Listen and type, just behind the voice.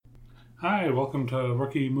Hi, welcome to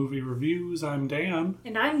Rookie Movie Reviews. I'm Dan.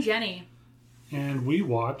 And I'm Jenny. And we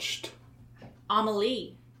watched...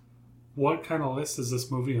 Amelie. What kind of list is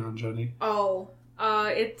this movie on, Jenny?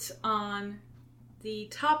 It's on the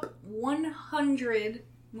top 100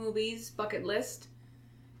 movies bucket list.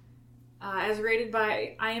 As rated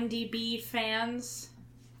by IMDb fans.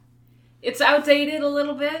 It's outdated a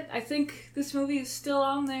little bit. I think this movie is still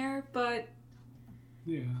on there, but...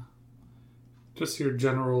 Yeah. Just your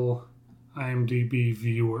general IMDb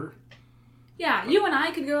viewer. Yeah, you and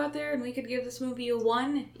I could go out there and we could give this movie a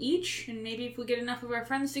 1 each, and maybe if we get enough of our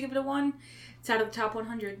friends to give it a 1, it's out of the top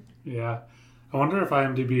 100. Yeah. I wonder if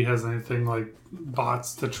IMDb has anything like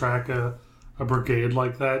bots to track a brigade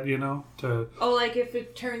like that, you know? Like if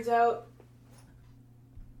it turns out...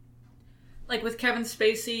 Like with Kevin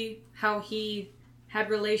Spacey, how he had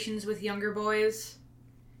relations with younger boys.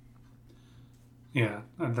 Yeah,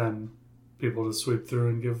 and then people to sweep through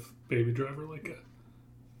and give Baby Driver like a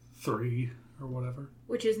 3 or whatever.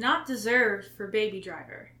 Which is not deserved for Baby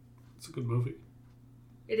Driver. It's a good movie.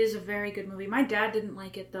 It is a very good movie. My dad didn't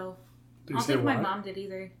like it, though. I don't think my mom did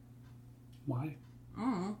either. Why?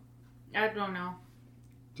 I don't know.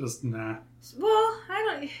 Just nah. Well,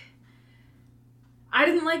 I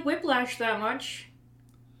didn't like Whiplash that much.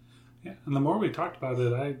 Yeah, and the more we talked about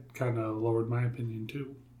it, I kind of lowered my opinion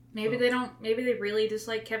too. Maybe they really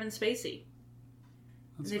dislike Kevin Spacey.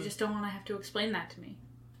 They just don't want to have to explain that to me.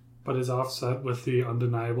 But is offset with the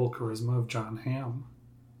undeniable charisma of John Hamm.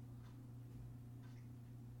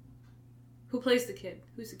 Who plays the kid?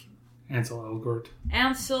 Who's the kid? Ansel Elgort.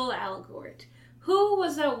 Ansel Elgort. Who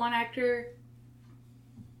was that one actor?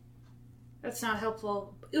 That's not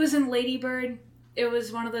helpful. It was in Lady Bird. It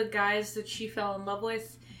was one of the guys that she fell in love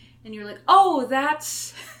with. And you're like, oh,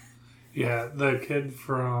 that's... Yeah, the kid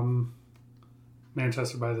from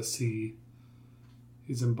Manchester by the Sea.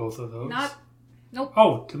 He's in both of those. Nope.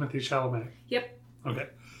 Oh, Timothée Chalamet. Yep. Okay.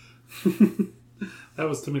 That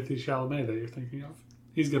was Timothée Chalamet that you're thinking of.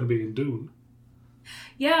 He's going to be in Dune.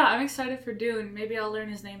 Yeah, I'm excited for Dune. Maybe I'll learn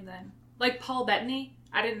his name then. Like Paul Bettany.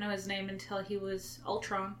 I didn't know his name until he was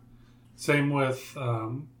Ultron. Same with,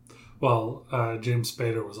 James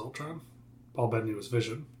Spader was Ultron. Paul Bettany was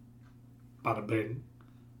Vision. Bada bing.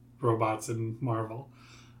 Robots in Marvel.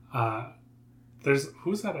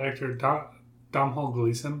 Who's that actor? Domhnall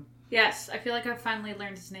Gleeson? Yes, I feel like I finally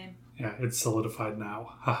learned his name. Yeah, it's solidified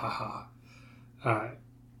now. Ha ha ha.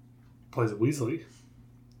 Plays a Weasley,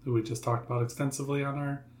 who we just talked about extensively on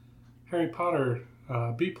our Harry Potter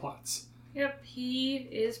B-plots. Yep, he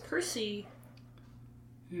is Percy.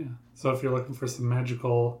 Yeah, so if you're looking for some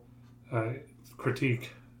magical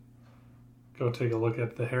critique, go take a look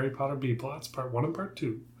at the Harry Potter B-plots, Part 1 and Part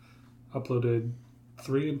 2. Uploaded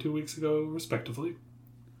 3 and 2 weeks ago, respectively.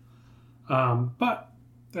 But,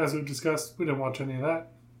 as we've discussed, we didn't watch any of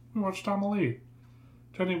that. We watched Amelie.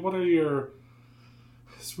 Jenny, what are your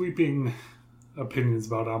sweeping opinions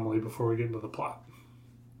about Amelie before we get into the plot?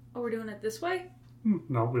 Oh, we're doing it this way?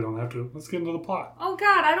 No, we don't have to. Let's get into the plot. Oh,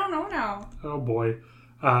 God, I don't know now. Oh, boy.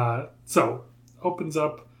 So, opens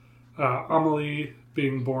up Amelie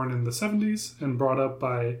being born in the 70s and brought up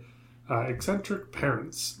by eccentric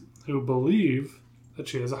parents who believe that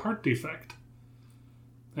she has a heart defect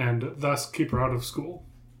and thus keep her out of school.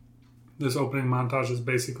 This opening montage is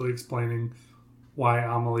basically explaining why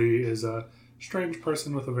Amelie is a strange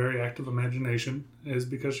person with a very active imagination, is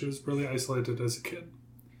because she was really isolated as a kid.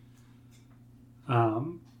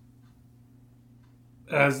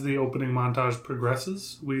 As the opening montage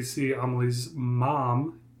progresses, we see Amelie's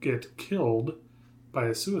mom get killed by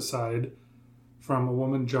a suicide from a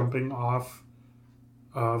woman jumping off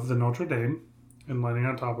of the Notre Dame and landing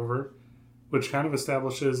on top of her, which kind of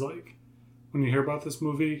establishes, like, when you hear about this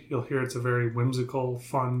movie, you'll hear it's a very whimsical,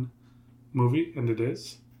 fun movie, and it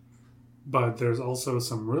is. But there's also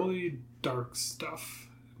some really dark stuff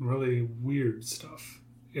and really weird stuff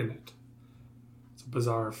in it. It's a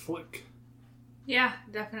bizarre flick. Yeah,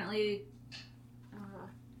 definitely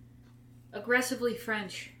aggressively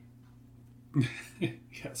French.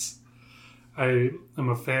 Yes. I am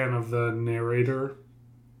a fan of the narrator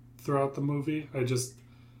throughout the movie. I just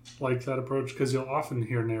like that approach because you'll often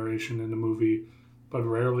hear narration in a movie, but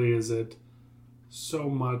rarely is it so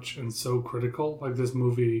much and so critical. Like, this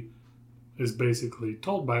movie is basically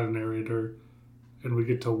told by the narrator, and we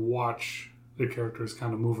get to watch the characters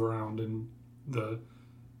kind of move around in the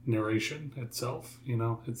narration itself. You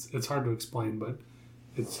know, it's hard to explain, but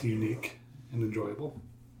it's unique and enjoyable.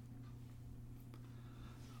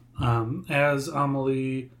 As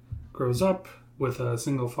Amelie grows up with a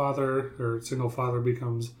single father, her single father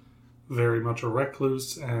becomes very much a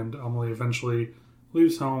recluse, and Amelie eventually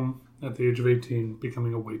leaves home at the age of 18,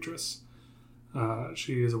 becoming a waitress.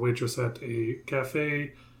 She is a waitress at a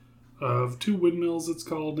cafe of 2 windmills, it's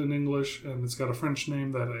called in English, and it's got a French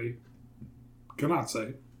name that I cannot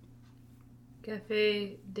say.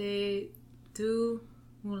 Café des Deux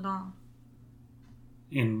Moulins.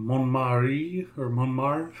 In Montmartre, or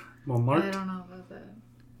Montmartre? Montmartre? I don't know about that.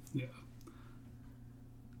 Yeah.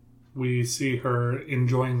 We see her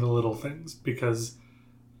enjoying the little things because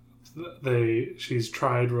she's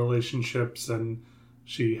tried relationships and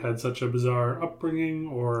she had such a bizarre upbringing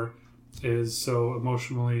or is so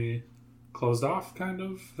emotionally closed off, kind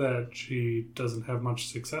of, that she doesn't have much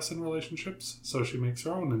success in relationships, so she makes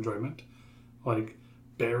her own enjoyment, like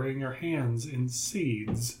burying her hands in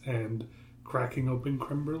seeds and cracking open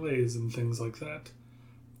creme brulees and things like that.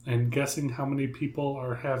 And guessing how many people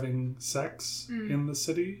are having sex in the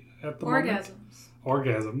city at the moment.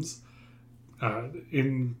 Orgasms.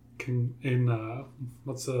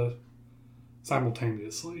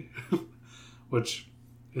 Simultaneously. Which,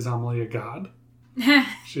 is Amelie a god?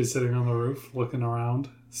 She's sitting on the roof, looking around,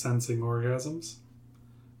 sensing orgasms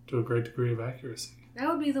to a great degree of accuracy. That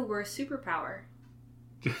would be the worst superpower.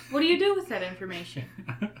 What do you do with that information?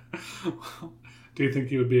 Well, do you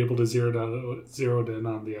think you would be able to zero in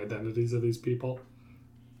on the identities of these people?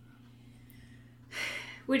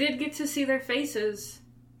 We did get to see their faces.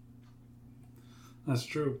 That's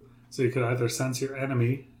true. So you could either sense your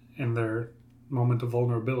enemy in their moment of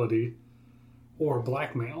vulnerability or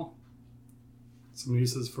blackmail. Some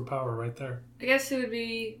uses for power right there. I guess it would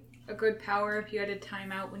be a good power if you had a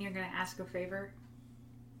timeout when you're going to ask a favor.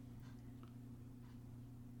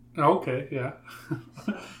 Okay, yeah.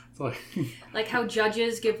 It's like how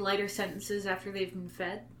judges give lighter sentences after they've been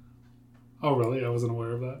fed. Oh, really? I wasn't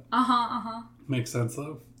aware of that. Uh-huh. Makes sense,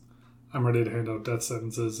 though. I'm ready to hand out death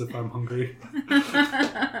sentences if I'm hungry.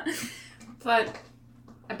 But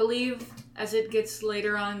I believe as it gets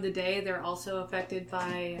later on in the day, they're also affected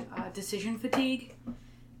by decision fatigue.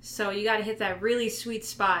 So you got to hit that really sweet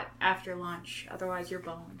spot after lunch. Otherwise, you're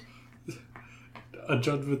boned. A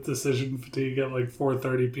judge with decision fatigue at like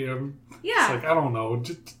 4:30 p.m. Yeah. It's like, I don't know,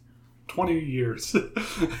 just 20 years.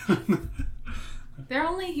 They're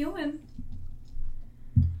only human.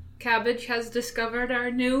 Cabbage has discovered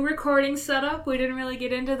our new recording setup. We didn't really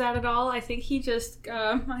get into that at all. I think he just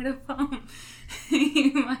might have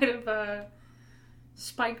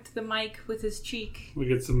spiked the mic with his cheek. We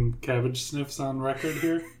get some cabbage sniffs on record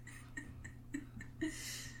here.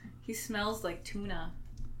 He smells like tuna.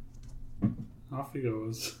 Off he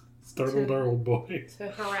goes. Startled our old boy. To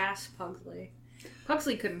harass Pugsley.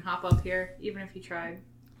 Pugsley couldn't hop up here, even if he tried.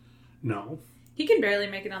 No. He can barely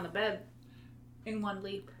make it on the bed in one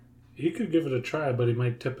leap. He could give it a try, but he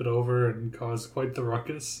might tip it over and cause quite the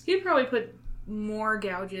ruckus. He'd probably put more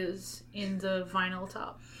gouges in the vinyl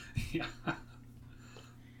top. Yeah.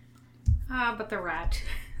 But the rat.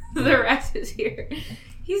 The rat is here.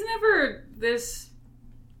 He's never this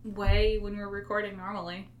way when we're recording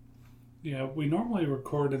normally. Yeah, we normally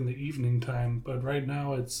record in the evening time, but right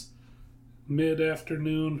now it's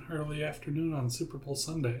mid-afternoon, early afternoon on Super Bowl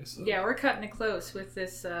Sunday. So. Yeah, we're cutting it close with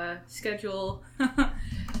this schedule.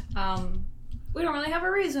 We don't really have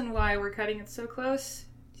a reason why we're cutting it so close.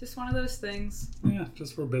 Just one of those things. Yeah,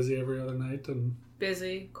 just we're busy every other night and...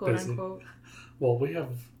 Busy, quote unquote. Well, we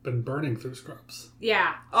have been burning through Scrubs.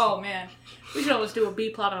 Yeah. Oh, man. We should almost do a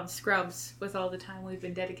B-plot on Scrubs with all the time we've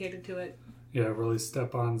been dedicated to it. Yeah, really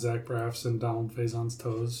step on Zach Braff's and Donald Faison's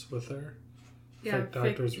toes with their fake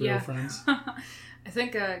doctors, real friends. I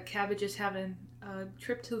think Cabbage is having a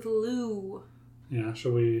trip to the loo. Yeah,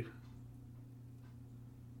 shall we...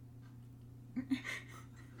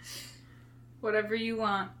 Whatever you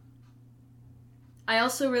want. I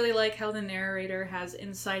also really like how the narrator has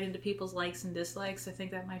insight into people's likes and dislikes. I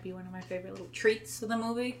think that might be one of my favorite little treats of the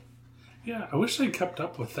movie. Yeah, I wish they kept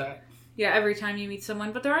up with that. Yeah, every time you meet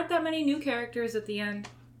someone, but there aren't that many new characters at the end.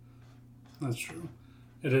 That's true.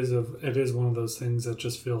 It is one of those things that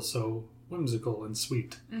just feels so whimsical and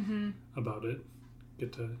sweet about it.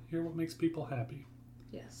 Get to hear what makes people happy.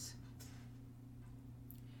 Yes.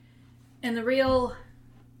 And the real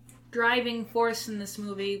driving force in this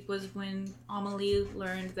movie was when Amelie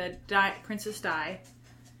learned that Princess Di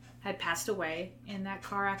had passed away in that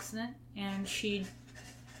car accident, and she's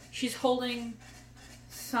holding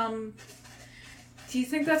some... Do you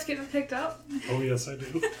think that's getting picked up? Oh, yes, I do.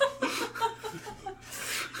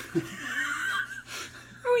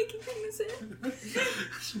 Are we keeping this in?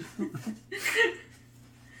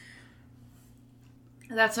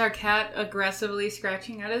 That's our cat aggressively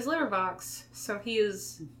scratching at his litter box. So he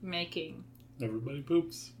is making... Everybody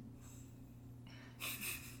poops.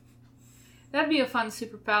 That'd be a fun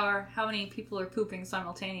superpower. How many people are pooping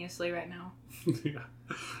simultaneously right now? Yeah.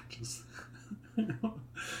 Just...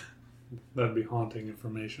 That'd be haunting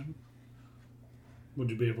information. Would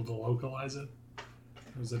you be able to localize it?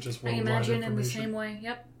 Or is it just worldwide imagine information? in the same way.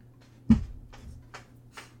 Yep.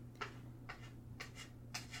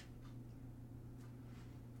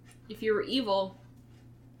 If you were evil,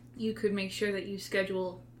 you could make sure that you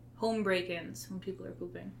schedule home break-ins when people are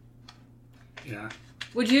pooping. Yeah.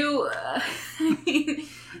 Would you... I mean...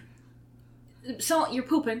 So, you're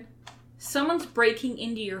pooping. Someone's breaking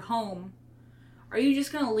into your home. Are you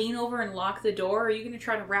just going to lean over and lock the door, or are you going to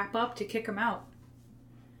try to wrap up to kick them out?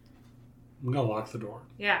 I'm going to lock the door.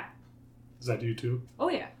 Yeah. Is that you too? Oh,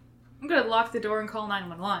 yeah. I'm going to lock the door and call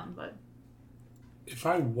 911, but... If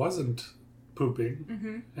I wasn't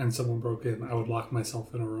pooping and someone broke in, I would lock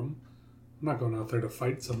myself in a room. I'm not going out there to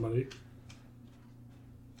fight somebody.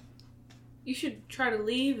 You should try to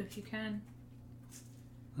leave if you can.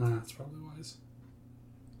 That's probably wise.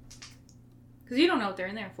 Because you don't know what they're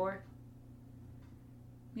in there for.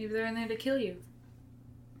 Maybe they're in there to kill you.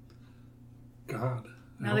 God.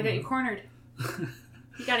 Now they got you cornered.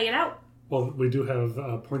 You gotta get out. Well, we do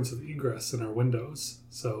have points of egress in our windows,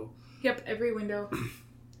 so... Yep, every window.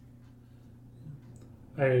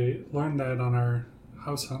 I learned that on our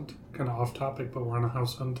house hunt. Kind of off topic, but we're on a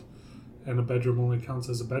house hunt. And a bedroom only counts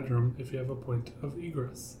as a bedroom if you have a point of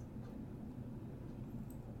egress.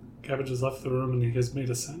 Cabbage has left the room and he has made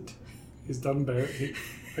a scent. He's done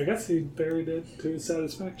I guess he buried it to his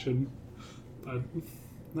satisfaction. But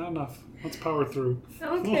not enough. Let's power through.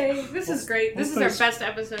 Okay, this is great. This is our best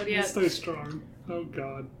episode yet. Let's stay strong. Oh,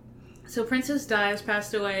 God. So Princess Di has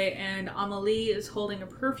passed away, and Amelie is holding a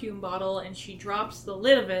perfume bottle, and she drops the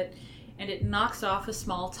lid of it, and it knocks off a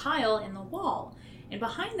small tile in the wall. And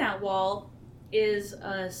behind that wall is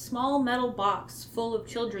a small metal box full of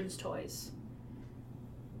children's toys.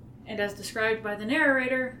 And as described by the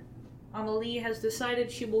narrator, Amelie has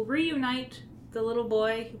decided she will reunite the little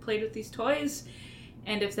boy who played with these toys,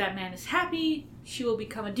 and if that man is happy, she will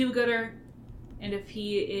become a do-gooder, and if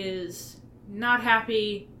he is not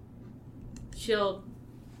happy, she'll,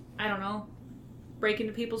 I don't know, break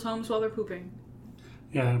into people's homes while they're pooping.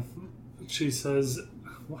 Yeah, she says,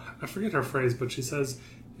 I forget her phrase, but she says,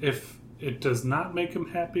 if it does not make him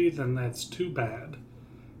happy, then that's too bad.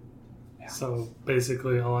 Yeah. So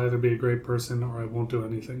basically, I'll either be a great person or I won't do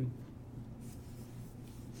anything.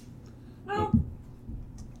 Well,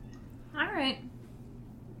 alright.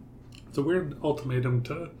 It's a weird ultimatum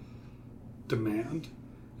to demand.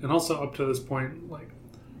 And also up to this point, like,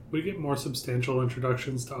 we get more substantial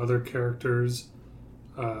introductions to other characters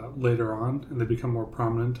later on, and they become more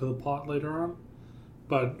prominent to the plot later on.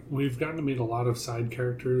 But we've gotten to meet a lot of side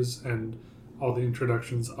characters, and all the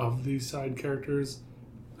introductions of these side characters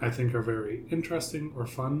I think are very interesting or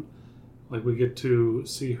fun. Like, we get to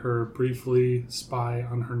see her briefly spy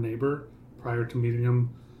on her neighbor prior to meeting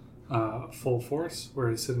him full force, where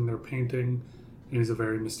he's sitting there painting, and he's a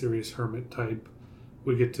very mysterious hermit type.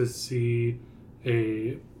 We get to see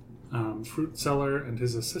a fruit seller and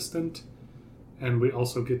his assistant, and we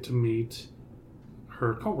also get to meet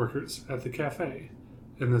her co-workers at the cafe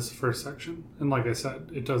in this first section. And like I said,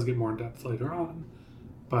 it does get more in depth later on,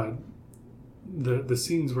 but the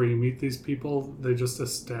scenes where you meet these people, they just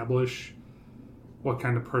establish what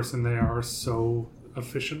kind of person they are so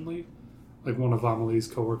efficiently. Like, one of Amelie's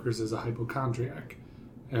co-workers is a hypochondriac,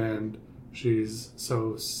 and she's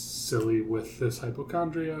so silly with this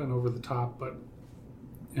hypochondria and over the top, but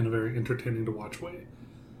in a very entertaining to watch way.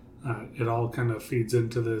 It all kind of feeds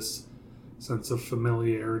into this sense of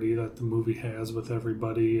familiarity that the movie has with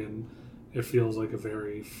everybody, and it feels like a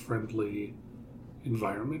very friendly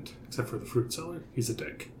environment, except for the fruit seller. He's a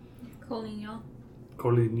dick. Coligno?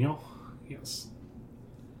 Yes.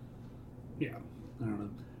 Yeah, I don't know.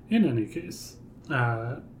 In any case,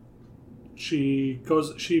 she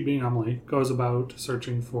being Amelie, goes about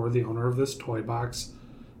searching for the owner of this toy box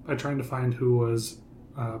by trying to find who was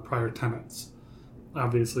prior tenants.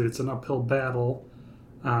 Obviously, it's an uphill battle,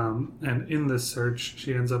 and in this search,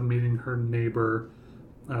 she ends up meeting her neighbor,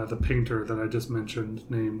 the painter that I just mentioned,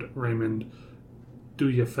 named Raymond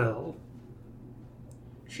Duyafel.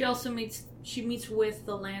 She also meets with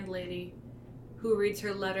the landlady, who reads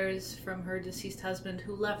her letters from her deceased husband,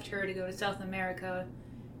 who left her to go to South America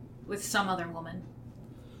with some other woman.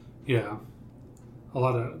 Yeah. A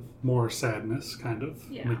lot of more sadness, kind of,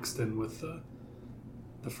 mixed in with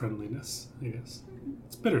the friendliness, I guess.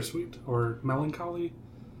 It's bittersweet, or melancholy?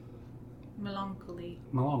 Melancholy.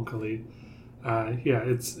 Yeah,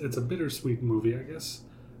 it's a bittersweet movie, I guess,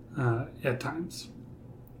 at times.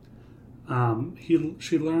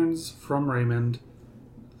 She learns from Raymond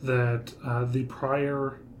that the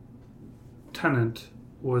prior tenant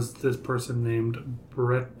was this person named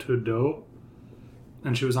Brett Trudeau,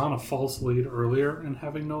 and she was on a false lead earlier and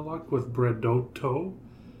having no luck with Bredotto.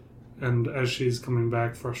 And as she's coming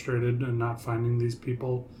back frustrated and not finding these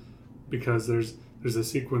people, because there's a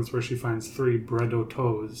sequence where she finds 3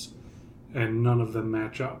 Bredottos and none of them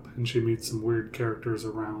match up, and she meets some weird characters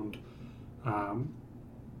around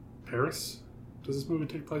Paris. Does this movie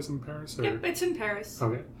take place in Paris? Or? Yep, it's in Paris.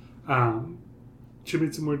 Okay. She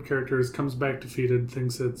meets some weird characters, comes back defeated,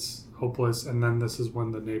 thinks it's hopeless, and then this is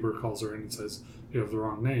when the neighbor calls her in and says, "You have the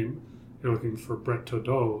wrong name. You're looking for Brett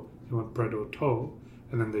Trudeau. You want Bredotto."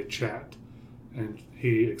 And then they chat, and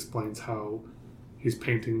he explains how he's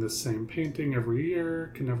painting the same painting every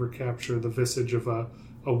year, can never capture the visage of a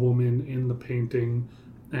woman in the painting,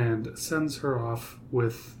 and sends her off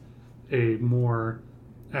with a more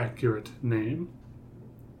accurate name.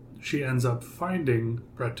 She ends up finding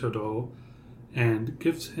Brett Trudeau and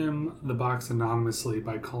gives him the box anonymously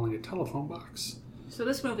by calling a telephone box. So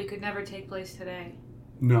this movie could never take place today.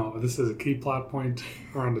 No, this is a key plot point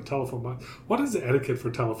around a telephone box. What is the etiquette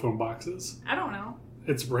for telephone boxes? I don't know.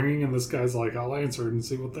 It's ringing and this guy's like, I'll answer it and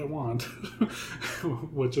see what they want.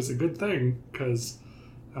 Which is a good thing, because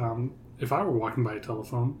if I were walking by a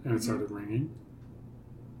telephone and it started ringing,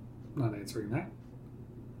 I'm not answering that.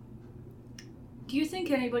 Do you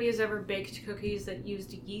think anybody has ever baked cookies that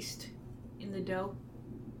used yeast in the dough?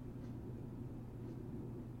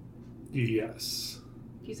 Yes.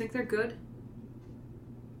 Do you think they're good?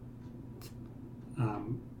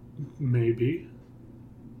 Maybe.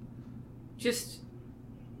 Just,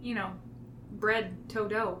 bread to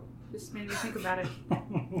dough. Just made me think about it.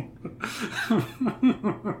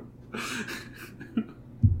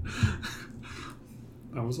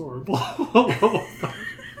 That was horrible.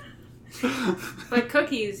 But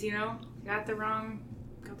cookies, got the wrong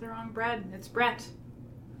bread. It's Brett.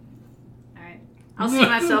 All right, I'll see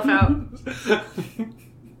myself out.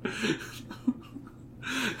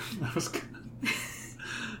 That was good.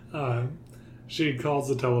 She calls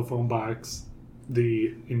the telephone box.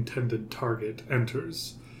 The intended target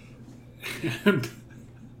enters and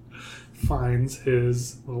finds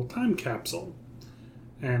his little time capsule.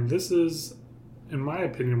 And this is, in my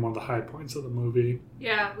opinion, one of the high points of the movie.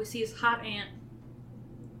 Yeah, we see his hot aunt.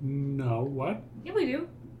 No, what? Yeah, we do.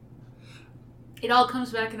 It all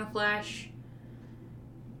comes back in a flash.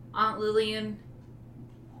 Aunt Lillian.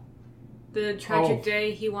 The tragic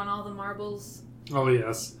day he won all the marbles. Oh,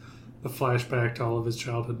 yes. The flashback to all of his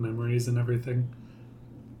childhood memories and everything.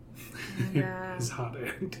 And, his hot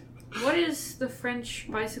aunt. What is the French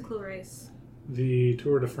bicycle race? The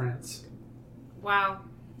Tour de France. Wow.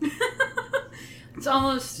 It's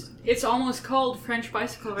almost called French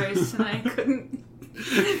bicycle race, and I couldn't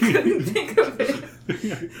think of it.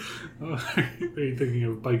 Are you thinking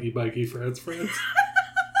of Bikey France?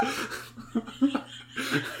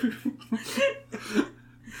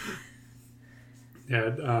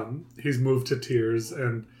 Yeah, he's moved to tears,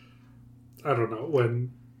 and I don't know,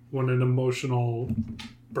 when an emotional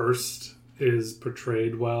burst is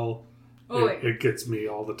portrayed well, it gets me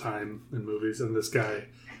all the time in movies, and this guy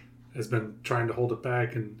has been trying to hold it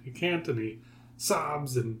back, and he can't, and he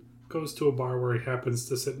sobs and goes to a bar where he happens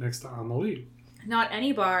to sit next to Amélie. Not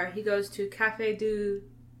any bar. He goes to Café de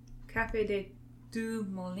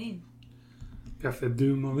Moulin. Café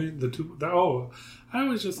du Moulin? I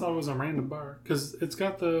always just thought it was a random bar, because it's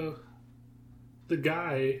got the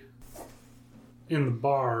guy in the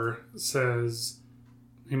bar says,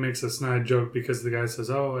 he makes a snide joke because the guy says,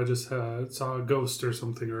 I just saw a ghost or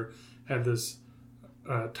something, or had this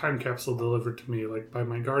time capsule delivered to me, like by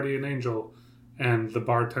my guardian angel. And the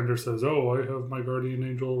bartender says, I have my guardian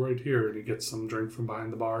angel right here. And he gets some drink from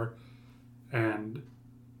behind the bar. And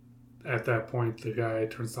at that point, the guy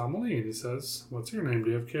turns to Amelie and he says, "What's your name? Do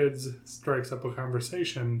you have kids?" Strikes up a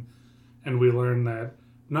conversation. And we learn that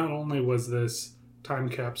not only was this time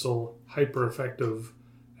capsule hyper effective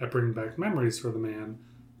at bringing back memories for the man,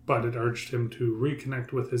 but it urged him to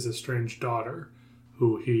reconnect with his estranged daughter,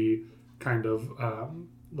 who he kind of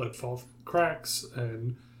let fall through the cracks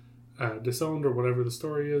and disowned, or whatever the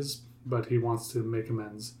story is, but he wants to make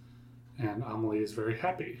amends. And Amelie is very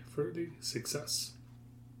happy for the success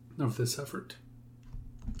of this effort.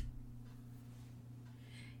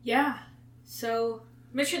 Yeah. So,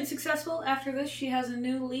 mission successful. After this, she has a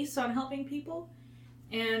new lease on helping people.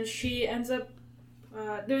 And she ends up...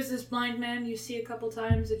 there's this blind man you see a couple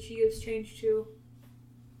times that she gives change to.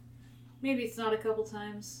 Maybe it's not a couple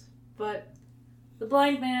times, but... the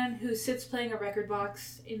blind man who sits playing a record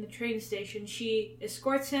box in the train station, she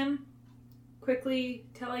escorts him quickly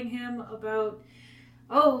telling him about,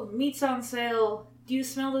 oh, meat's on sale. Do you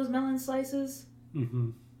smell those melon slices?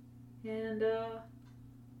 Mm-hmm. And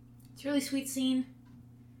it's a really sweet scene.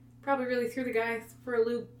 Probably really threw the guy for a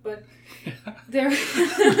loop, but there.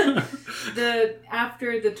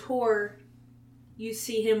 After the tour, you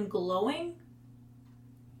see him glowing,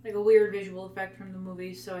 like a weird visual effect from the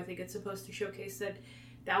movie. So I think it's supposed to showcase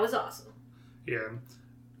that was awesome. Yeah,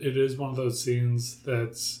 it is one of those scenes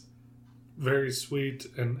that's very sweet,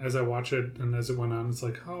 and as I watch it and as it went on, it's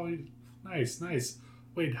like, oh, nice.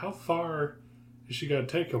 Wait, how far is she gonna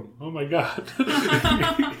take him? Oh my god,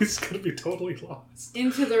 he's gonna be totally lost.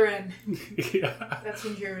 Into the Rhine. Yeah, that's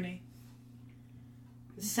in Germany.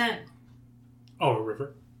 The Seine. Oh, a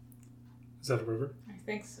river. Is that a river? I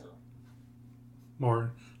think so.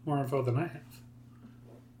 More info than I have.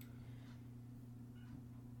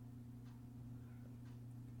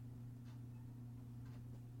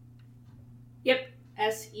 Yep.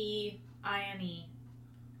 Seine.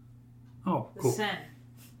 Oh, the cool. Seine.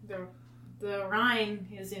 The Rhine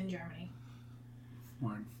is in Germany.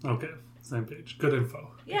 Okay, same page. Good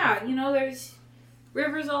info. Yeah, there's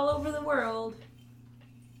rivers all over the world.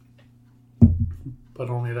 But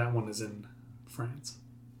only that one is in France.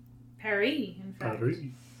 Paris, in fact. Paris.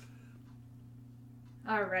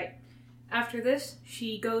 Alright. After this,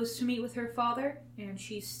 she goes to meet with her father, and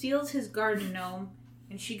she steals his garden gnome,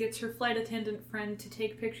 and she gets her flight attendant friend to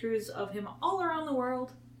take pictures of him all around the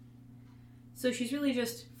world. So she's really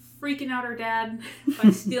just freaking out her dad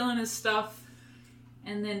by stealing his stuff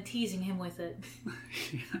and then teasing him with it.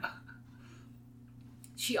 Yeah.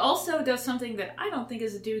 She also does something that I don't think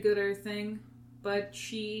is a do-gooder thing, but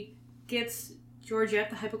she gets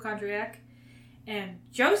Georgette, the hypochondriac, and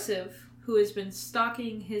Joseph, who has been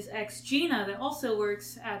stalking his ex Gina, that also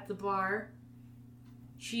works at the bar.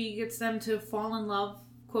 She gets them to fall in love,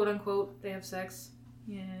 quote unquote. They have sex.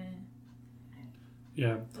 Yeah.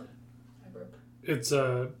 Yeah. I burp. It's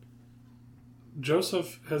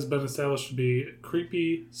Joseph has been established to be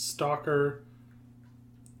creepy, stalker,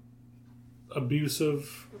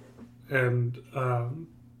 abusive, and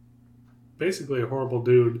basically a horrible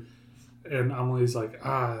dude. And Amelie's like,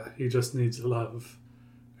 he just needs love.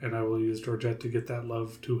 And I will use Georgette to get that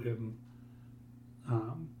love to him.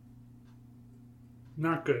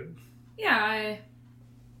 Not good. Yeah,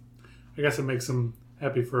 I guess it makes him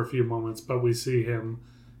happy for a few moments, but we see him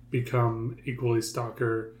become equally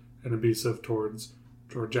stalker and abusive towards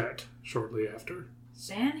Georgette shortly after.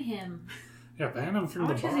 ban him. Yeah, ban him from How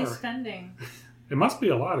the much bar. is he spending? It must be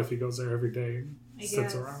a lot if he goes there every day and I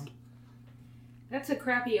sits guess. around. That's a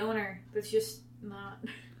crappy owner that's just not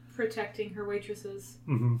protecting her waitresses.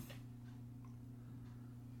 Mm-hmm.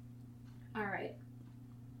 Alright.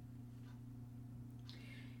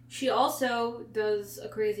 She also does a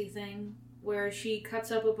crazy thing where she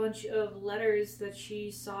cuts up a bunch of letters that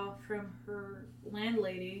she saw from her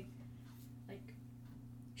landlady. Like,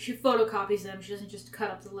 she photocopies them. She doesn't just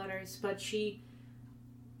cut up the letters, but she...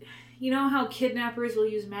 You know how kidnappers will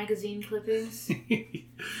use magazine clippings?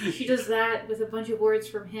 She does that with a bunch of words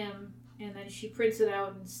from him, and then she prints it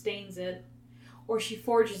out and stains it. Or she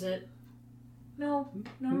forges it. No.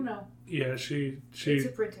 Yeah, she It's a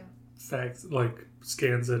printout.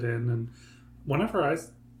 scans it in, and whenever I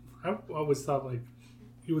always thought, like,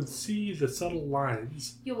 you would see the subtle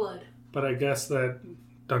lines. You would. But I guess that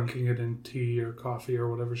dunking it in tea or coffee or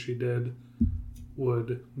whatever she did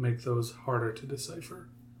would make those harder to decipher.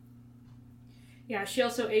 Yeah, she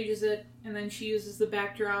also ages it, and then she uses the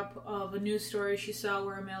backdrop of a news story she saw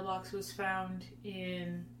where a mailbox was found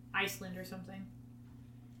in Iceland or something.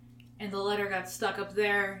 And the letter got stuck up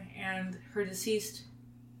there, and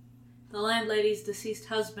the landlady's deceased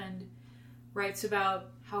husband writes about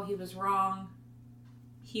how he was wrong.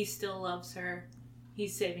 He still loves her.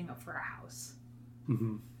 He's saving up for a house.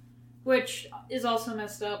 Mm-hmm. Which is also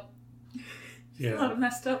messed up. Yeah. A lot of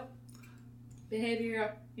messed up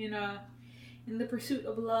behavior in the pursuit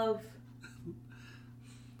of love.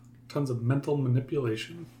 Tons of mental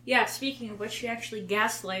manipulation. Yeah, speaking of which, she actually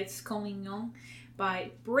gaslights Colmignon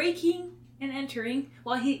by breaking and entering.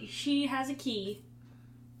 Well, she has a key,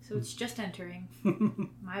 so it's just entering.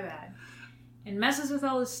 My bad. And messes with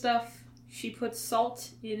all his stuff. She puts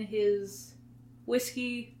salt in his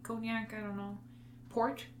whiskey, cognac, I don't know,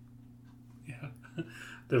 port. Yeah,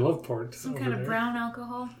 they love port. Some kind of brown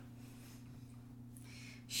alcohol.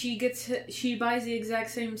 She buys the exact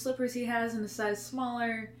same slippers he has in a size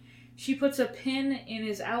smaller. She puts a pin in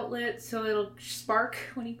his outlet so it'll spark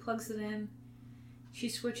when he plugs it in. She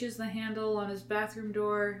switches the handle on his bathroom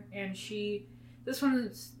door, and this one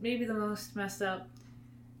is maybe the most messed up.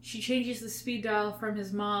 She changes the speed dial from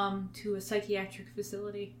his mom to a psychiatric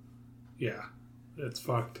facility. Yeah, it's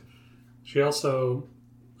fucked. She also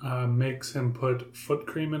makes him put foot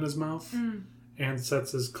cream in his mouth and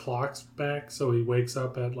sets his clocks back so he wakes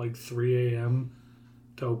up at like 3 a.m.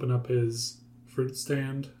 to open up his fruit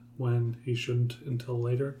stand when he shouldn't until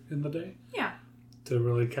later in the day. Yeah. To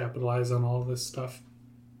really capitalize on all this stuff.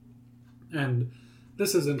 And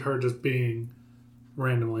this isn't her just being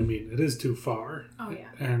randomly mean. It is too far. Oh, yeah.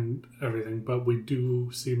 And everything. But we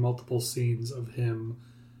do see multiple scenes of him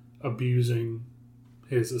abusing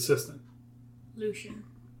his assistant. Lucian.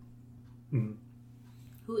 Mm.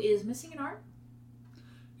 Who is missing an arm?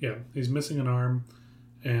 Yeah, he's missing an arm.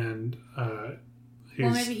 And well,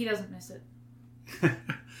 maybe he doesn't miss it.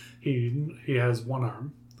 he has one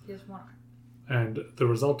arm. He has one arm. And the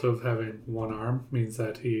result of having one arm means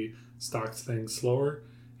that he stocks things slower.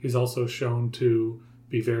 He's also shown to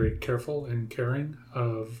be very careful and caring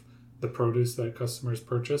of the produce that customers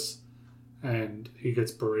purchase. And he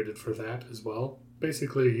gets berated for that as well.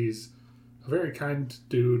 Basically, he's a very kind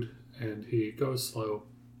dude and he goes slow.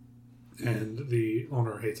 And the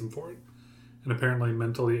owner hates him for it. And apparently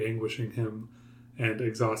mentally anguishing him and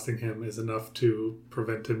exhausting him is enough to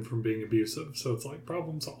prevent him from being abusive. So it's like,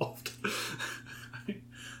 problem solved.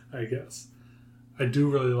 I guess. I do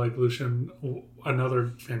really like Lucian.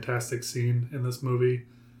 Another fantastic scene in this movie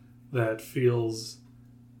that feels...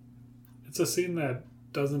 It's a scene that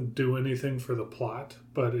doesn't do anything for the plot,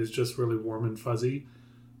 but is just really warm and fuzzy,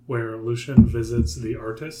 where Lucian visits the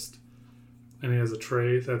artist, and he has a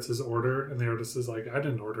tray that's his order, and the artist is like, I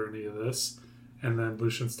didn't order any of this. And then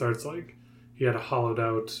Lucian starts like... He had a hollowed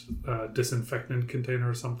out disinfectant container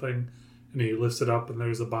or something, and he lifts it up and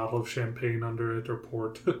there's a bottle of champagne under it or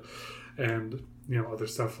port and, you know, other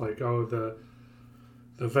stuff like, oh, the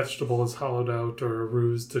vegetable is hollowed out or a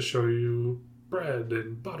ruse to show you bread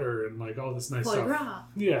and butter and like all this nice stuff. Gras.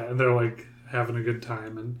 Yeah, and they're like having a good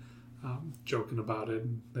time and joking about it,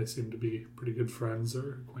 and they seem to be pretty good friends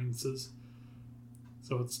or acquaintances.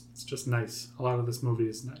 So it's just nice. A lot of this movie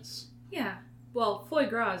is nice. Yeah. Well, foie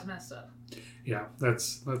gras is messed up. Yeah,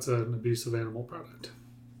 that's an abusive animal product.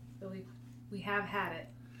 So we have had it.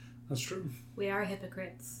 That's true. We are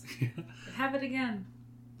hypocrites. Yeah. Have it again.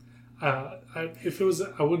 If it was,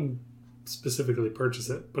 I wouldn't specifically purchase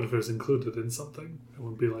it, but if it was included in something, I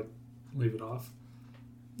wouldn't be like, leave it off.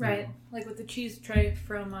 Right, like with the cheese tray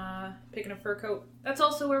from Picking a Fur Coat. That's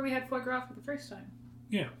also where we had foie gras for the first time.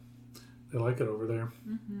 Yeah, they like it over there.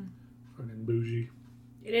 Mm-hmm. Fucking bougie.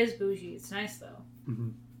 It is bougie. It's nice though. Mm-hmm.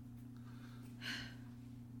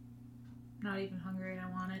 Not even hungry. I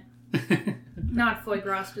want it. Not foie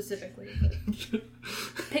gras specifically, but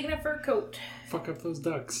Picking a Fur Coat. Fuck up those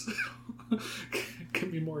ducks.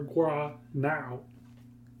 Give me more gras now.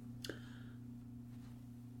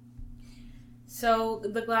 So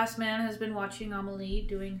the glass man has been watching Amelie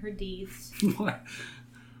doing her deeds.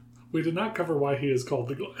 We did not cover why he is called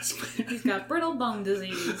the glass man. He's got brittle bone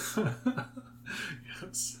disease.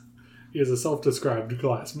 Yes. He is a self-described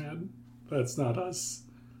glass man. That's not us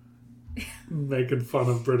making fun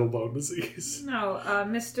of brittle bone disease. No,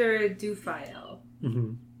 Mr. Dufayel.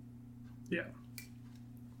 Mm-hmm. Yeah.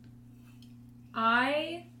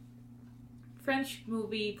 French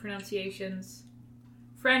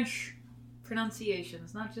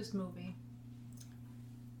pronunciations, not just movie.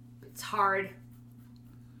 It's hard.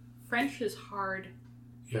 French is hard.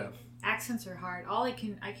 Yeah. Accents are hard. I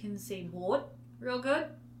can say boat real good.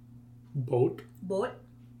 Boat? Boat.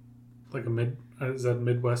 Like is that a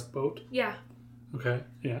Midwest boat? Yeah. Okay,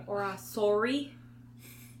 yeah. Or sorry.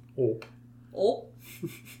 Op.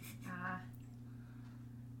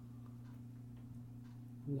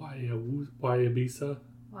 Why Ibiza?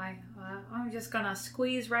 Why? I'm just gonna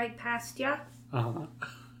squeeze right past ya. Uh-huh.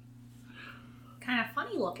 Kind of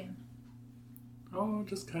funny looking. Oh,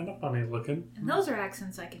 just kind of funny looking. And those are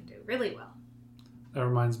accents I can do really well. That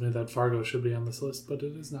reminds me that Fargo should be on this list, but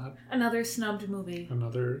it is not. Another snubbed movie.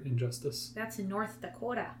 Another injustice. That's in North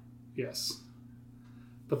Dakota. Yes.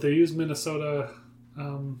 But they use Minnesota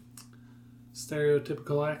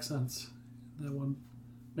stereotypical accents in that one.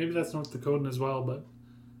 Maybe that's North Dakotan as well, but...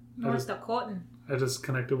 North Dakotan. I just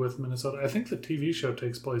connected with Minnesota. I think the TV show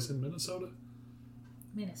takes place in Minnesota.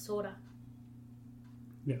 Minnesota.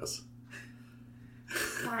 Yes.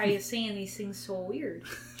 Why are you saying these things so weird?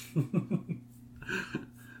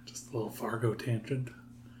 Just a little Fargo tangent.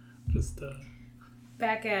 Just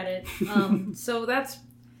back at it. So that's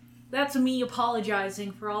me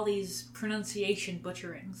apologizing for all these pronunciation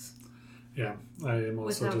butcherings. Yeah, I am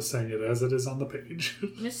also just saying it as it is on the page.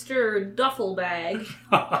 Mr. Duffelbag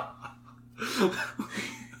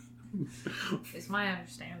is my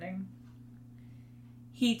understanding.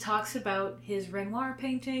 He talks about his Renoir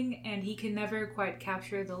painting, and he can never quite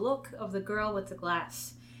capture the look of the girl with the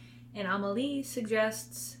glass. And Amélie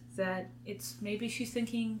suggests that maybe she's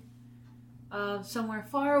thinking of somewhere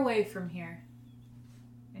far away from here.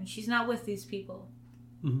 And she's not with these people.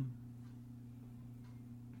 Mm-hmm.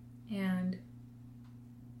 And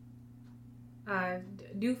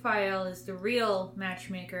Dufayel is the real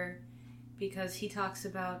matchmaker because he talks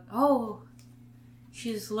about, oh,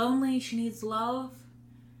 she's lonely, she needs love.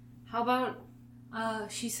 How about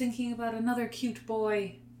she's thinking about another cute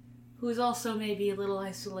boy who is also maybe a little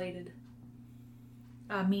isolated.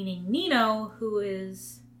 Meaning Nino, who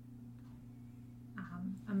is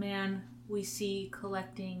a man we see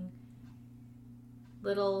collecting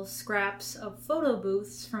little scraps of photo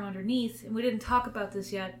booths from underneath. And we didn't talk about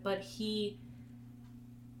this yet, but he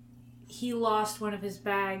lost one of his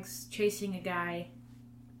bags chasing a guy.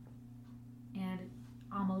 And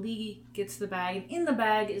Amélie gets the bag. And in the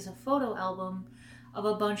bag is a photo album of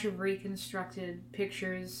a bunch of reconstructed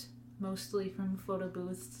pictures, mostly from photo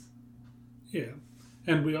booths. Yeah.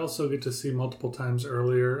 And we also get to see multiple times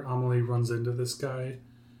earlier, Amélie runs into this guy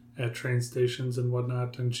at train stations and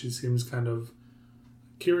whatnot, and she seems kind of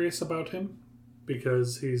curious about him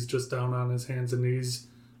because he's just down on his hands and knees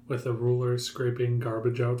with a ruler scraping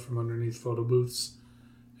garbage out from underneath photo booths.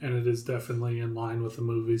 And it is definitely in line with the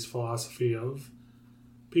movie's philosophy of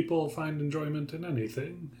people find enjoyment in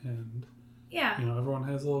anything, and yeah, everyone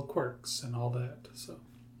has little quirks and all that. So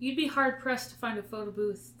you'd be hard pressed to find a photo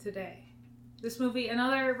booth today. This movie,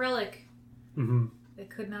 another relic that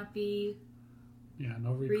could not be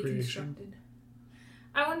no recreation. Reconstructed.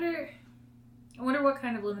 I wonder what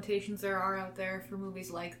kind of limitations there are out there for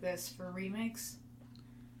movies like this for remakes.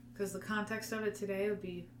 Because the context of it today would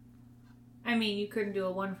be, you couldn't do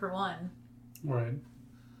a 1-for-1. Right.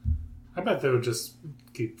 I bet they would just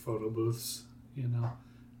keep photo booths,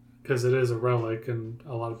 because it is a relic, and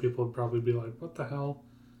a lot of people would probably be like, what the hell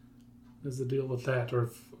is the deal with that?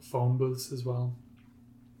 Or phone booths as well.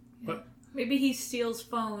 Yeah. But maybe he steals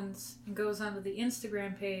phones and goes onto the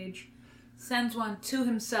Instagram page, sends one to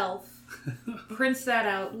himself, prints that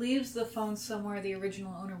out, leaves the phone somewhere the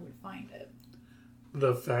original owner would find it.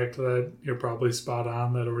 The fact that you're probably spot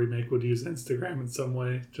on that a remake would use Instagram in some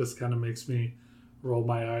way just kind of makes me roll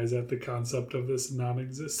my eyes at the concept of this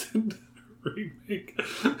non-existent remake.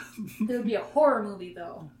 It would be a horror movie,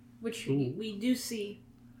 though, which we do see.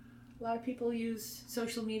 A lot of people use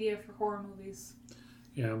social media for horror movies.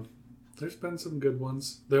 Yeah, there's been some good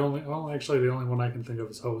ones. The only one I can think of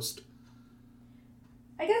is Host.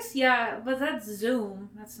 I guess, yeah, but that's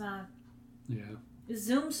Zoom. That's not... Yeah. Is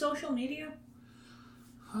Zoom social media?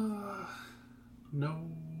 No.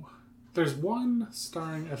 There's one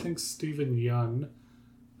starring, I think, Steven Yeun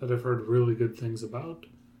that I've heard really good things about,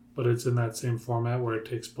 but it's in that same format where it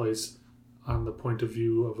takes place on the point of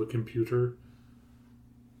view of a computer.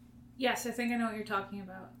 Yes, I think I know what you're talking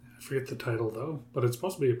about. I forget the title, though, but it's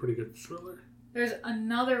supposed to be a pretty good thriller. There's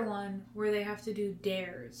another one where they have to do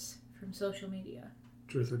dares from social media.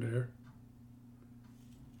 Truth or Dare?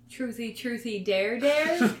 Truthy dare?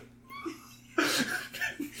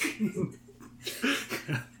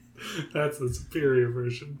 That's the superior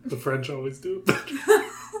version. The French always do it.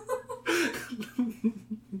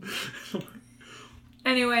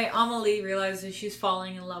 Anyway, Amélie realizes she's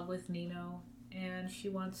falling in love with Nino, and she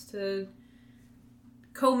wants to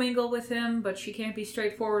commingle with him, but she can't be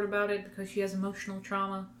straightforward about it because she has emotional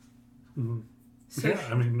trauma. Mm-hmm. So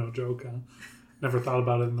yeah, no joke, huh? Never thought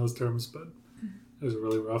about it in those terms, but it was a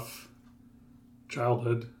really rough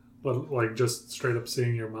childhood. But, just straight up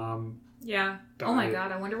seeing your mom die. Oh my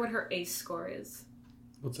god, I wonder what her ACE score is.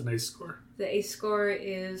 What's an ACE score? The ACE score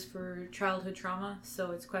is for childhood trauma,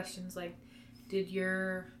 so it's questions like, did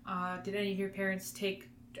any of your parents take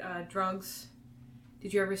drugs?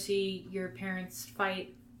 Did you ever see your parents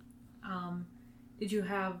fight? Did you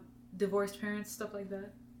have divorced parents? Stuff like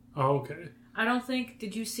that. Oh, okay. I don't think,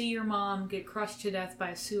 did you see your mom get crushed to death by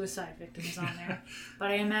a suicide victim is on there.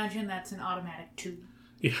 But I imagine that's an automatic 2.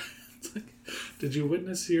 Yeah. It's like, did you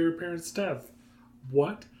witness your parents' death?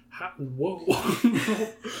 What? How? Whoa.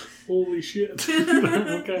 Holy shit.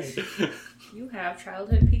 Okay. You have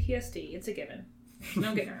childhood PTSD. It's a given. There's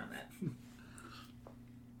no getting around that.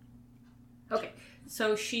 Okay.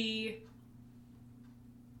 So she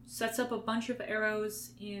sets up a bunch of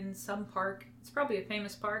arrows in some park. It's probably a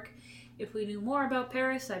famous park. If we knew more about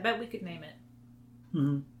Paris, I bet we could name it.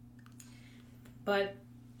 Mm-hmm. But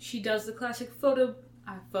she does the classic photo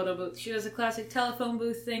booth. She does a classic telephone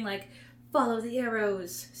booth thing, like, follow the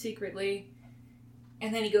arrows secretly.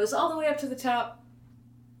 And then he goes all the way up to the top,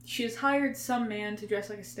 She has hired some man to dress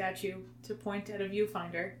like a statue to point at a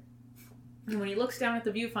viewfinder. And when he looks down at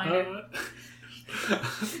the viewfinder...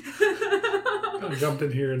 I jumped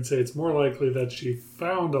in here and say it's more likely that she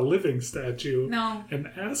found a living statue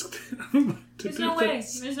and asked him to There's do no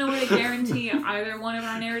this. way. There's no way to guarantee either one of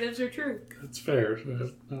our narratives are true. That's fair.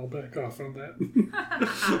 I'll back off on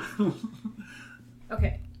that.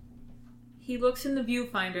 Okay. He looks in the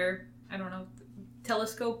viewfinder, I don't know,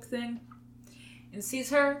 telescope thing, and sees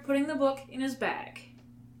her putting the book in his bag.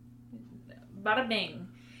 Bada bing.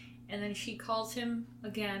 And then she calls him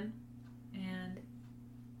again, and...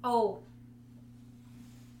 Oh.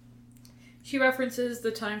 She references the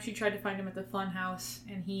time she tried to find him at the fun house,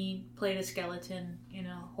 and he played a skeleton in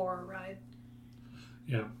a horror ride.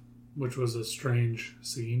 Yeah, which was a strange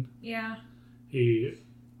scene. Yeah. He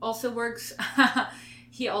also works...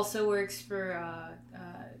 he also works for a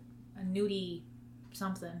nudie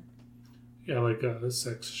something. Yeah, like a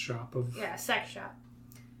sex shop of... Yeah, sex shop.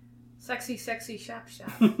 Sexy shop.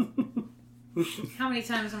 How many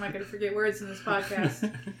times am I going to forget words in this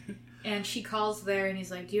podcast? And she calls there and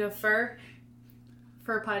he's like, do you have fur?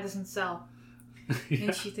 Fur pie doesn't sell. Yeah.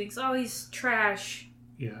 And she thinks, oh, he's trash.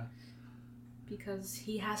 Yeah. Because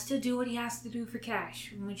he has to do what he has to do for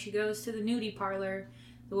cash. And when she goes to the nudie parlor,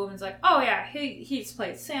 the woman's like, oh yeah, he's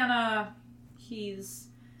played Santa. He's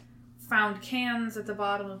found cans at the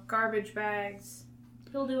bottom of garbage bags.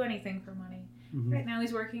 He'll do anything for money. Mm-hmm. Right now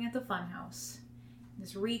he's working at the fun house.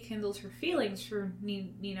 This rekindles her feelings for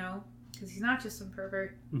Nino, because he's not just some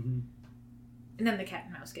pervert. Mm-hmm. And then the cat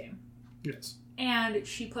and mouse game. Yes. And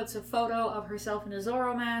she puts a photo of herself in a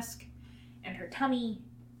Zorro mask and her tummy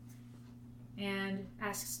and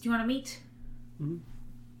asks, do you want to meet? Mm-hmm.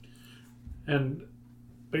 And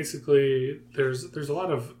basically there's a lot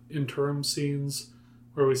of interim scenes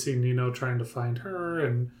where we see Nino trying to find her,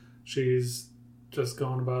 and she's just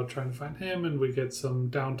going about trying to find him, and we get some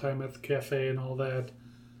downtime at the cafe and all that.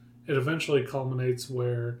 It eventually culminates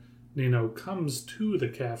where Nino comes to the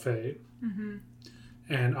cafe, mm-hmm.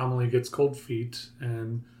 and Amelie gets cold feet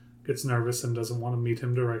and gets nervous and doesn't want to meet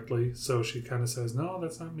him directly, so she kind of says, no,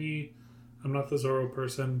 that's not me, I'm not the Zorro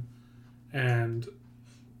person, and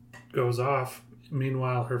goes off.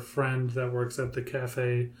 Meanwhile, her friend that works at the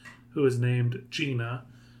cafe, who is named Gina,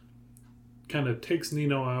 kind of takes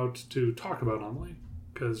Nino out to talk about Amelie,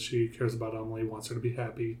 because she cares about Amelie, wants her to be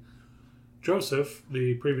happy. Joseph,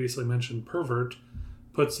 the previously mentioned pervert,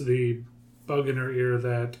 puts the bug in her ear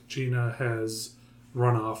that Gina has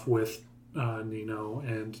run off with Nino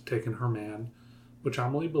and taken her man, which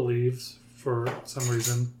Amelie believes for some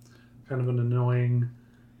reason. Kind of an annoying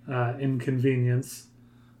inconvenience.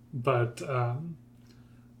 But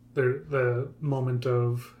the moment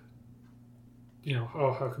of,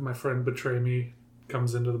 oh, how could my friend betray me,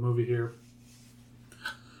 comes into the movie here.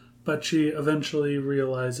 But she eventually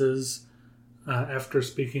realizes, after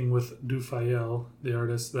speaking with Dufayel, the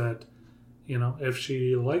artist, that, if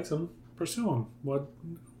she likes him, pursue him.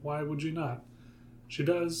 Why would you not? She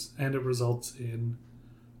does, and it results in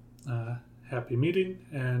a happy meeting,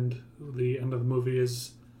 and the end of the movie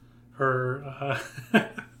is her...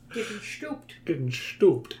 Getting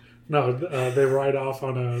stooped. No, they ride off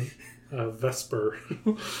on a Vesper.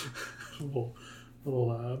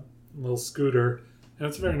 little scooter. And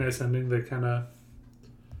it's a very nice ending. They kind of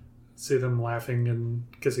see them laughing and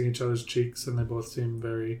kissing each other's cheeks, and they both seem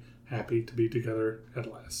very happy to be together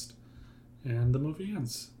at last. And the movie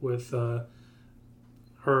ends with her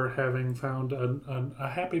having found a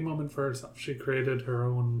happy moment for herself. She created her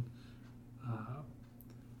own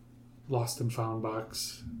Lost and Found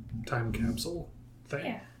box time capsule thing.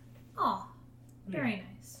 Yeah. Oh, very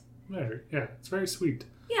nice. Yeah, it's very sweet.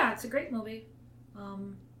 Yeah, it's a great movie.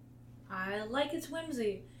 I like its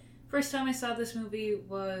whimsy. First time I saw this movie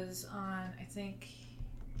was on, I think,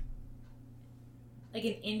 like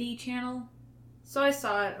an indie channel. So I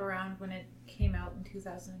saw it around when it came out in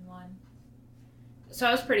 2001. So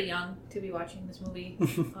I was pretty young to be watching this movie.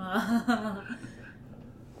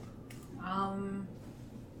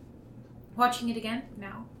 Watching it again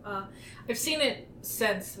now. I've seen it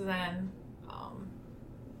since then.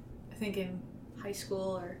 I think in high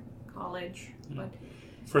school or college. Yeah. But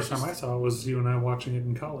first time I saw it was you and I watching it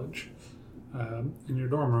in college, in your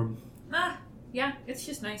dorm room. Yeah, it's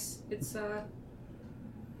just nice. It's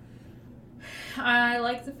I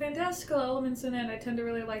like the fantastical elements in it. I tend to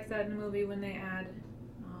really like that in a movie when they add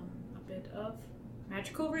a bit of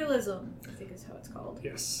magical realism, I think is how it's called.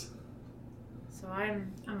 Yes. So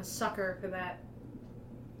I'm a sucker for that.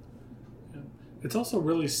 Yeah. It's also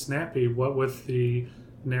really snappy, what with the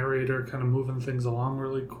narrator kind of moving things along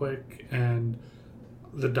really quick, and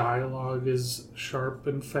The dialogue is sharp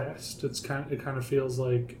and fast. It kind of feels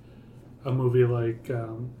like a movie like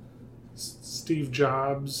Steve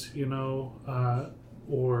Jobs,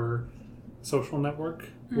 or Social Network,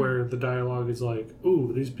 where the dialogue is like,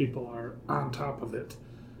 ooh, these people are on top of it.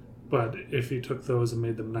 But if you took those and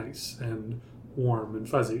made them nice and warm and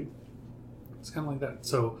fuzzy, it's kind of like that.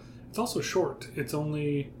 So it's also short. It's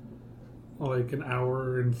only like an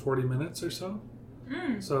hour and 40 minutes or so.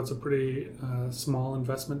 So it's a pretty small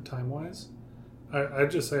investment time-wise. I'd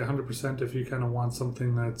just say 100% if you kind of want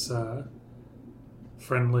something that's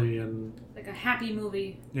friendly and... Like a happy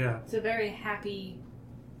movie. Yeah. It's a very happy,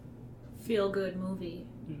 feel-good movie.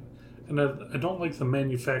 Yeah. And I don't like the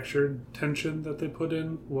manufactured tension that they put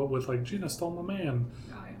in, with like, Gina stole my man.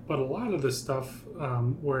 Oh, yeah. But a lot of this stuff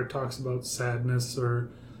where it talks about sadness or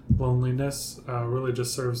loneliness really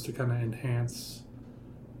just serves to kind of enhance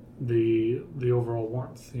the overall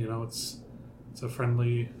warmth. It's a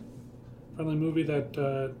friendly movie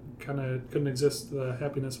that kind of couldn't exist, the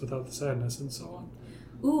happiness without the sadness and so on.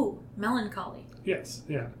 Ooh, melancholy. Yes,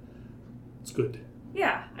 yeah. It's good.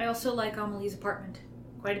 Yeah, I also like Amelie's apartment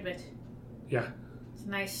quite a bit. Yeah. It's a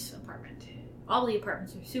nice apartment. All the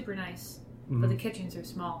apartments are super nice, but the kitchens are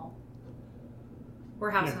small.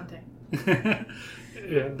 We're house hunting.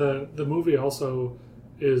 Yeah, the movie also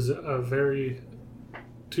is a very...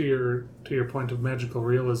 To your point of magical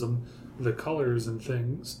realism, the colors and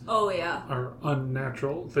things are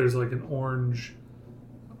unnatural. There's like an orange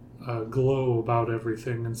glow about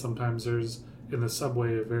everything, and sometimes there's, in the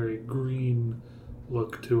subway, a very green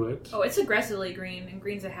look to it. Oh, it's aggressively green, and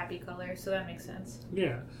green's a happy color, so that makes sense.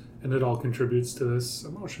 Yeah, and it all contributes to this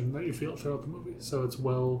emotion that you feel throughout the movie. So it's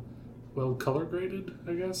well color graded,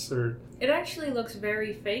 I guess, or... It actually looks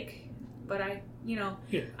very fake, but I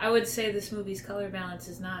would say this movie's color balance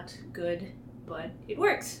is not good, but it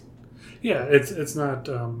works. Yeah, it's not,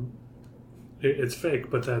 it's fake,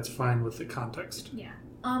 but that's fine with the context. Yeah.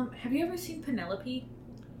 Have you ever seen Penelope?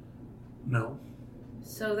 No.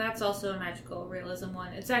 So that's also a magical realism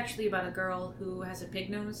one. It's actually about a girl who has a pig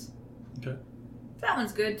nose. Okay. That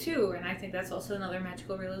one's good too, and I think that's also another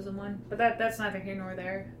magical realism one. But that's neither here nor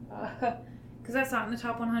there, because that's not in the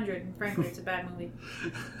top 100, and frankly, it's a bad movie.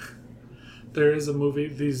 There is a movie.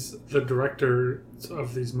 The directors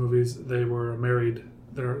of these movies, they are a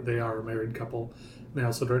married couple. They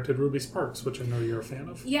also directed Ruby Sparks, which I know you're a fan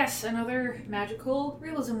of. Yes, another magical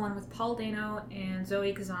realism one with Paul Dano and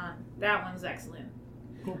Zoe Kazan. That one's excellent.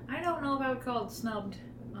 Cool. I don't know if I would call it snubbed.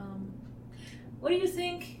 What do you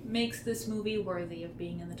think makes this movie worthy of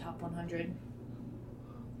being in the top 100?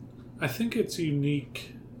 I think it's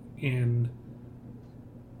unique in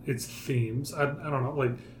its themes. I don't know,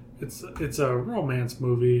 like it's a romance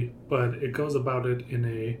movie, but it goes about it in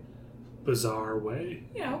a bizarre way.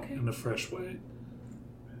 Yeah, okay. In a fresh way.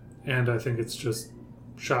 And I think it's just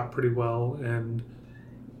shot pretty well, and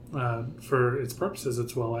for its purposes,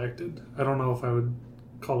 it's well acted. I don't know if I would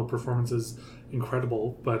call the performances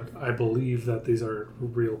incredible, but I believe that these are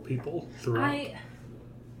real people throughout.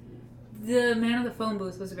 The man of the phone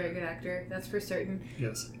booth was a very good actor, that's for certain.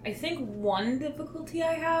 Yes. I think one difficulty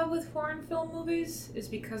I have with foreign film movies is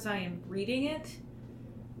because I am reading it,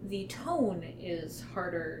 the tone is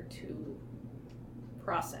harder to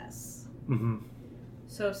process. Mm-hmm.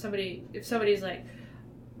 So if somebody's like,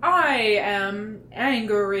 I am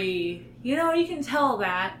angry, you can tell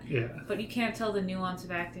that. Yeah. But you can't tell the nuance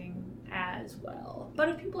of acting as well. But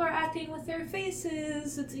if people are acting with their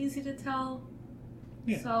faces, it's easy to tell.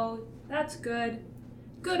 Yeah. So that's good.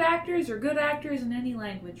 Good actors are good actors in any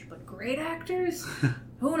language, but great actors?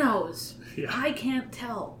 Who knows? Yeah. I can't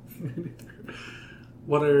tell.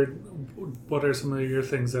 What are some of your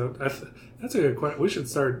things that... That's a good question. We should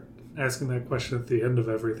start asking that question at the end of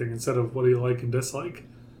everything instead of what do you like and dislike.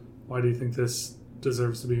 Why do you think this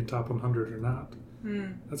deserves to be in top 100 or not?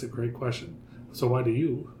 That's a great question. So why do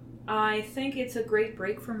you? I think it's a great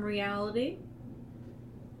break from reality.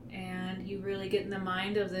 And you really get in the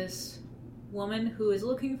mind of this woman who is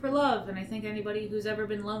looking for love. And I think anybody who's ever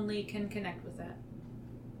been lonely can connect with that.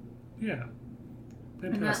 Yeah.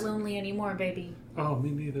 Fantastic. I'm not lonely anymore, baby. Oh,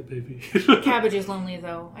 me neither, baby. Cabbage is lonely,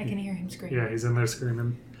 though. I can hear him screaming. Yeah, he's in there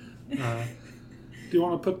screaming. Do you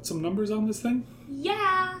want to put some numbers on this thing?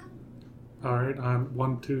 Yeah. All right, on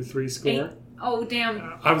 1, 2, 3 score. 8. Oh,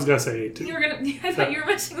 damn. I was going to say 8, too. I thought you were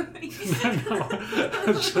messing with me. No, I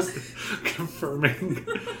was just confirming.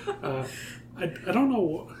 I don't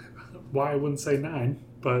know why I wouldn't say 9,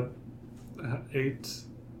 but 8.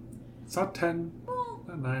 It's not 10,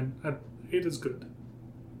 not 9. 8 is good.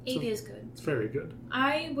 8 is good. It's very good.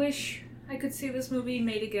 I wish I could see this movie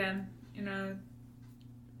made again in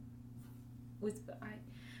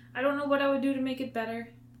I don't know what I would do to make it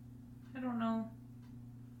better. I don't know.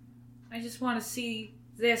 I just want to see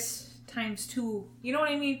this times 2. You know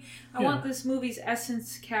what I mean? I want this movie's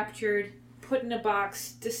essence captured, put in a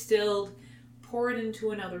box, distilled, poured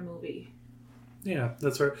into another movie. Yeah,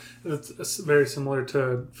 that's right. It's very similar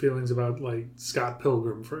to feelings about, like, Scott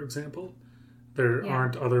Pilgrim, for example. There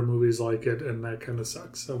aren't other movies like it, and that kind of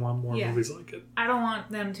sucks. I want more movies like it. I don't want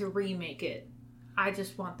them to remake it. I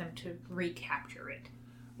just want them to recapture it.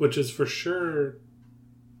 Which is for sure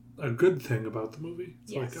a good thing about the movie.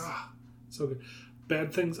 It's like, so good.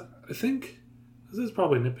 Bad things, I think, this is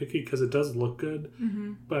probably nitpicky because it does look good.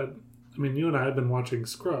 Mm-hmm. But, I mean, you and I have been watching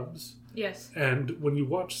Scrubs. Yes. And when you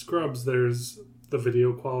watch Scrubs, the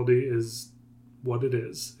video quality is what it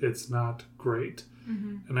is. It's not great.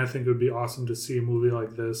 Mm-hmm. And I think it would be awesome to see a movie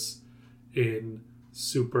like this in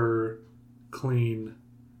super clean,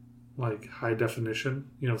 like, high definition.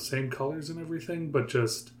 You know, same colors and everything, but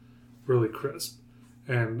just really crisp.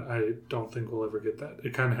 And I don't think we'll ever get that.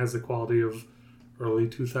 It kind of has the quality of early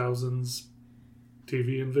 2000s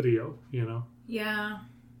TV and video, you know? Yeah.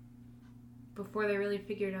 Before they really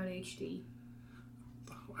figured out HD.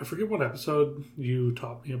 I forget what episode you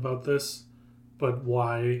taught me about this, but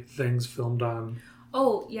why things filmed on...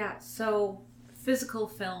 Oh, yeah. So physical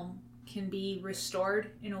film can be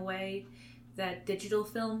restored in a way that digital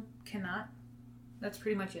film cannot. That's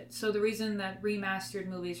pretty much it. So the reason that remastered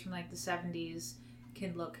movies from like the 70s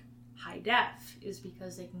can look high def is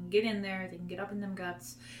because they can get in there, they can get up in them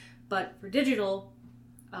guts. But for digital,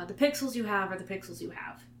 the pixels you have are the pixels you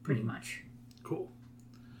have, pretty much. Cool.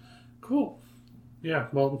 Yeah,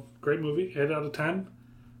 well, great movie. 8 out of 10.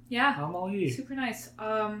 Yeah. Amelie. Super nice.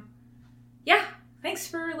 Yeah, thanks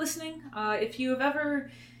for listening. If you have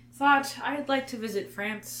ever thought, I'd like to visit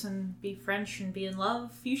France and be French and be in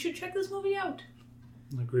love, you should check this movie out.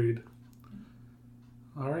 Agreed.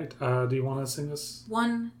 All right. Do you want to sing us?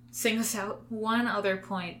 Sing us out. One other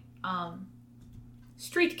point.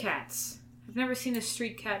 Street cats. I've never seen a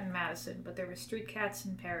street cat in Madison, but there were street cats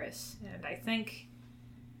in Paris. And I think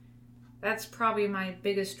that's probably my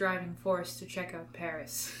biggest driving force to check out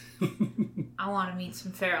Paris. I want to meet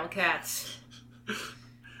some feral cats.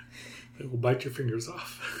 They will bite your fingers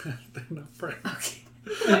off. They're not friends. Okay.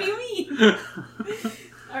 What do you mean?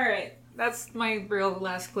 All right. That's my real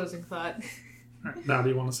last closing thought. All right. Now, do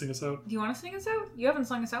you want to sing us out? Do you want to sing us out? You haven't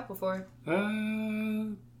sung us out before.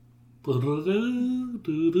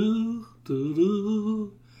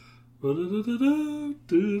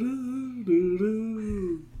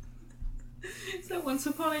 Is that Once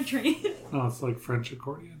Upon a Train? Oh, it's like French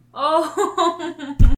accordion. Oh!